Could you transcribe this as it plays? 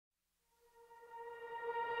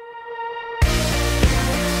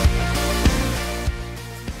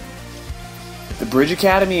The Bridge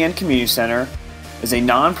Academy and Community Center is a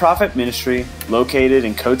nonprofit ministry located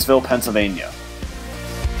in Coatesville, Pennsylvania.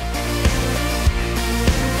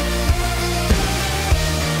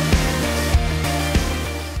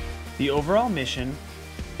 The overall mission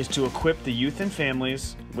is to equip the youth and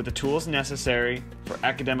families with the tools necessary for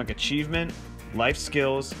academic achievement, life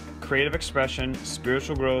skills, creative expression,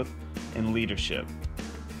 spiritual growth, and leadership.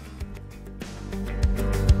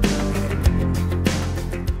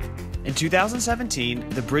 In 2017,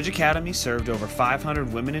 the Bridge Academy served over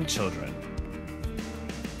 500 women and children.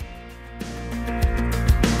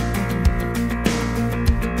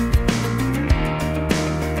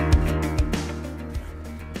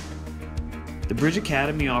 The Bridge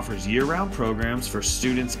Academy offers year-round programs for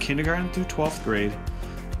students kindergarten through 12th grade,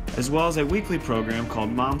 as well as a weekly program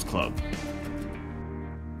called Mom's Club.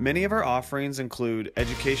 Many of our offerings include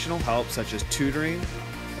educational help such as tutoring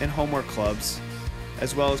and homework clubs,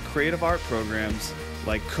 as well as creative art programs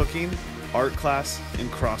like cooking, art class, and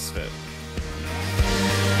CrossFit.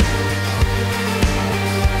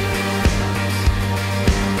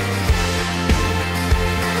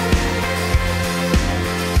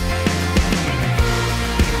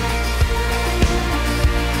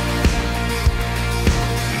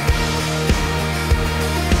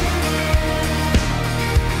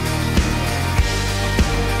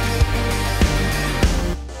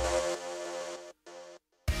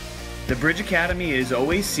 The Bridge Academy is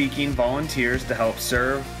always seeking volunteers to help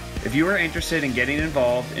serve. If you are interested in getting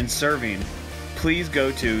involved in serving, please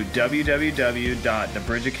go to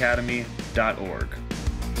www.thebridgeacademy.org.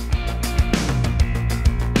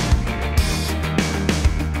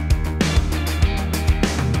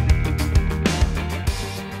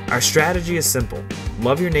 Our strategy is simple.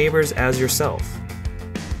 Love your neighbors as yourself.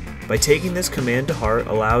 By taking this command to heart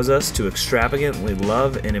allows us to extravagantly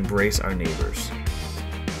love and embrace our neighbors.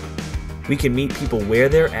 We can meet people where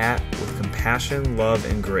they're at with compassion, love,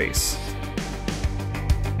 and grace.